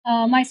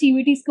My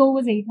CUET score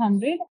was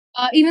 800.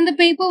 Even the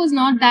paper was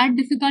not that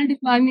difficult, if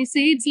I may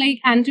say. It's like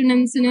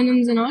antonyms,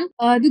 synonyms, and all.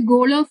 The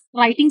goal of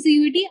writing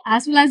CUET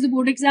as well as the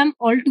board exam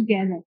all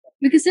together.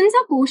 Because since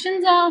our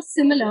portions are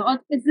similar or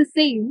it's the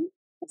same,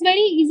 it's very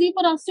easy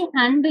for us to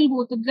handle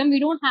both of them. We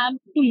don't have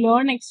to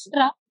learn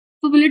extra.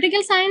 For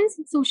political science,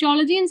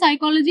 sociology, and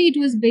psychology, it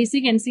was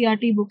basic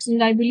NCERT books,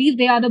 and I believe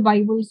they are the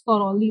Bibles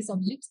for all these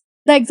subjects.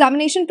 The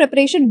examination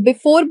preparation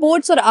before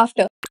boards or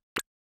after?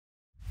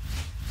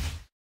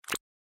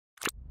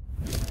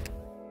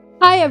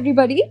 Hi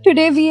everybody,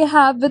 today we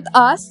have with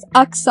us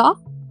Aksa.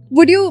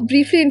 Would you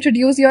briefly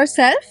introduce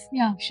yourself?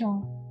 Yeah,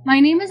 sure. My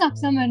name is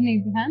Aksa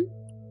Abraham.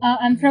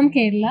 I'm from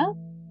Kerala.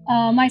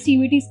 My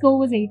CUET score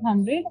was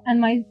 800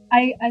 and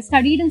I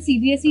studied in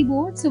CBSE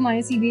board, so my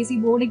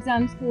CBSE board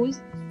exam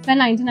scores were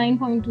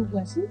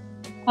 99.2%.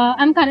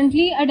 I'm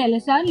currently at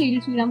LSR,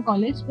 Lady Shri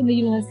College in the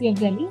University of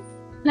Delhi,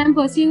 and I'm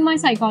pursuing my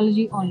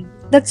psychology honors.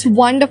 That's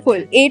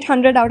wonderful,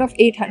 800 out of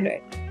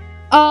 800.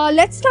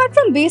 Let's start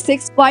from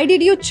basics. Why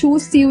did you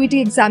choose CUET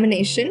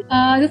examination?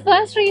 The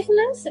first reason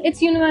is it's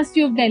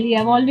University of Delhi.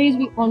 I've always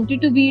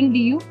wanted to be in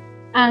DU,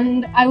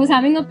 and I was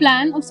having a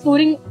plan of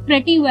scoring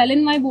pretty well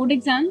in my board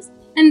exams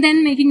and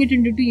then making it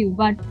into TU.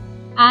 But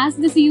as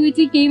the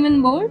CUET came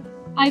on board,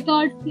 I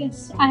thought,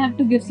 yes, I have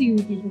to give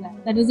CUET to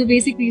that. That was the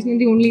basic reason,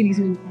 the only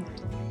reason.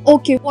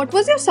 Okay, what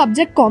was your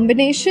subject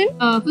combination?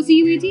 For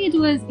CUET, it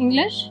was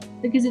English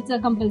because it's a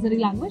compulsory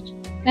language.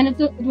 Then it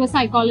was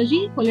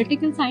psychology,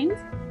 political science,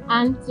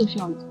 and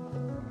sociology.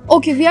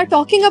 Okay, we are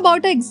talking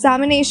about an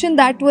examination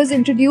that was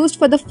introduced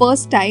for the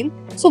first time.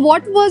 So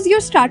what was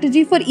your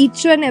strategy for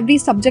each and every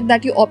subject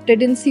that you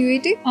opted in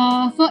CUET?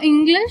 For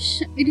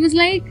English, it was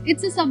like,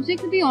 it's a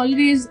subject that we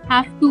always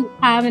have to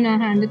have in our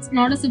hand. It's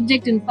not a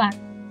subject, in fact.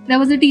 There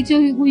was a teacher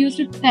who used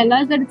to tell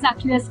us that it's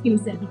actually a skill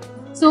set.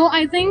 So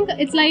I think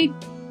it's like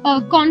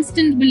a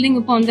constant building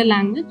upon the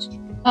language.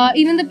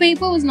 Even the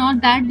paper was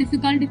not that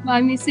difficult, if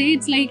I may say.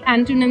 It's like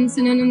antonyms,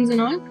 synonyms, and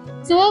all.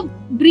 So a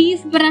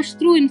brief brush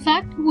through, in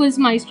fact, was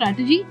my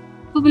strategy.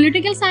 For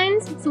political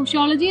science,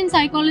 sociology, and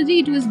psychology,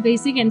 it was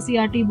basic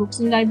NCERT books,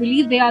 and I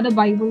believe they are the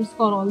Bibles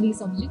for all these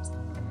subjects.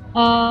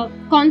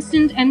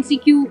 Constant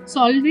MCQ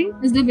solving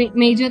is the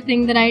major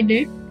thing that I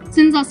did.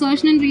 Since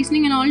assertion and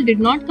reasoning and all did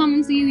not come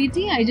in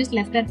CUET, I just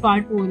left that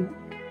part over.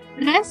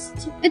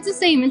 Rest, it's the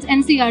same, it's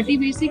NCERT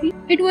basically.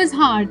 It was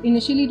hard.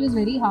 Initially, it was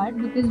very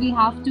hard because we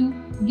have to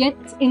get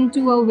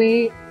into a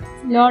way,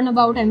 learn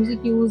about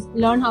MCQs,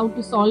 learn how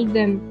to solve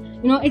them.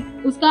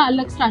 Uska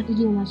alag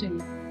strategy hona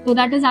chahiye. So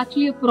that is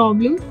actually a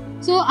problem.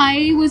 So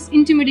I was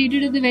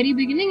intimidated at the very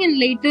beginning, and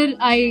later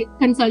I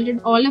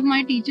consulted all of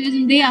my teachers,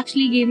 and they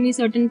actually gave me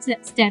certain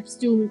steps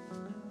to,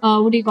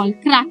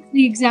 crack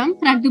the exam,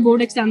 crack the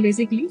board exam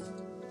basically.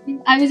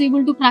 I was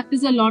able to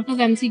practice a lot of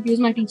MCQs.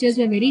 My teachers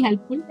were very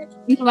helpful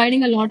in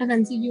providing a lot of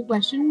MCQ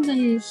questions,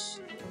 and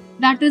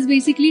that is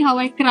basically how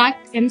I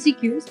cracked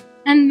MCQs.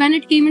 And when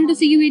it came into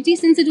CUET,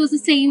 since it was the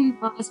same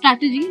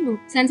strategy,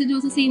 since it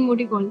was the same,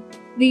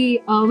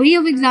 the way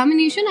of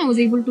examination, I was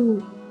able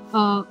to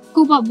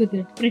cope up with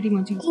it pretty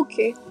much.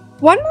 Okay.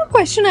 One more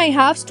question I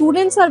have.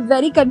 Students are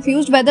very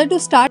confused whether to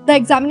start the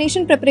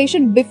examination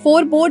preparation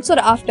before boards or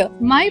after.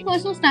 My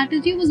personal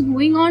strategy was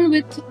going on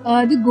with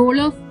the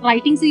goal of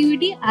writing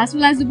CUET as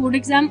well as the board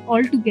exam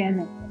all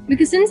together.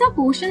 Because since our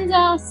portions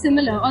are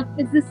similar or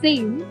it's the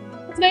same,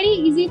 it's very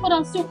easy for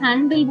us to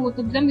handle both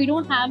of them. We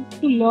don't have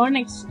to learn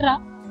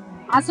extra.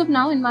 As of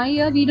now, in my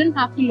year, we didn't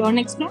have to learn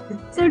extra.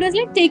 So it was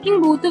like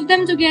taking both of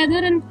them together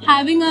and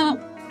having a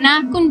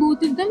knack on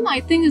both of them, I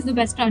think, is the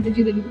best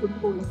strategy that you could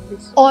follow.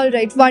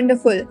 Alright,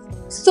 wonderful.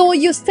 So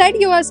you said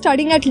you are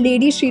studying at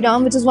Lady Shri,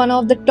 which is one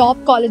of the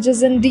top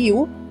colleges in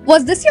DU.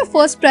 Was this your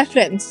first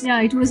preference?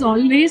 Yeah, it was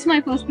always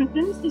my first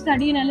preference to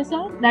study in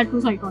LSR. That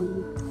was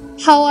psychology.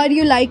 How are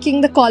you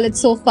liking the college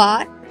so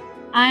far?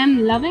 I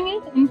am loving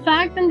it. In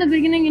fact, in the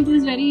beginning, it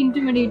was very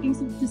intimidating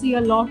to see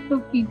a lot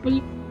of people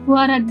who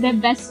are at their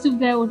best of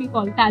their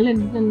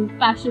talents and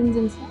passions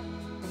and stuff.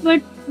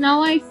 But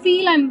now I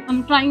feel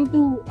I'm trying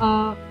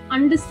to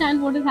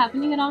understand what is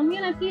happening around me,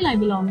 and I feel I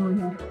belong over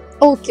here.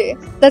 Okay,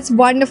 that's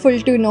wonderful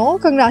to know.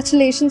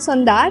 Congratulations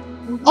on that.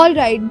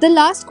 Alright, the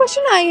last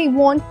question I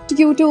want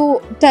you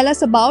to tell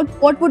us about,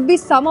 what would be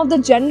some of the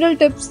general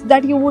tips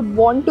that you would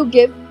want to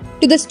give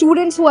to the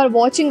students who are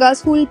watching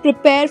us, who will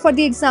prepare for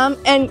the exam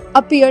and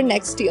appear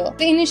next year?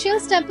 The initial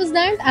step is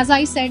that, as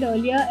I said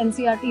earlier,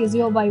 NCERT is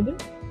your Bible.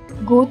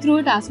 Go through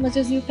it as much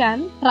as you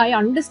can. Try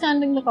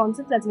understanding the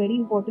concepts. That's very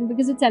important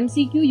because it's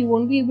MCQ. You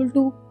won't be able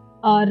to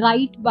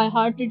write by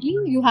heartedly.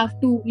 You have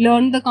to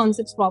learn the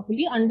concepts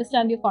properly,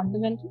 understand your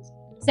fundamentals.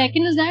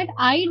 Second is that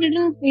I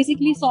didn't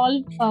basically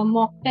solve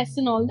mock tests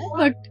and all that,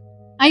 but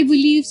I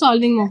believe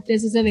solving mock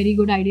tests is a very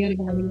good idea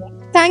regarding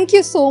that. Thank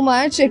you so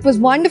much. It was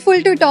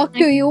wonderful to talk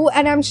to you,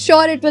 and I'm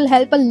sure it will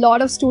help a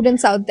lot of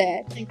students out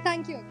there.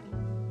 Thank you.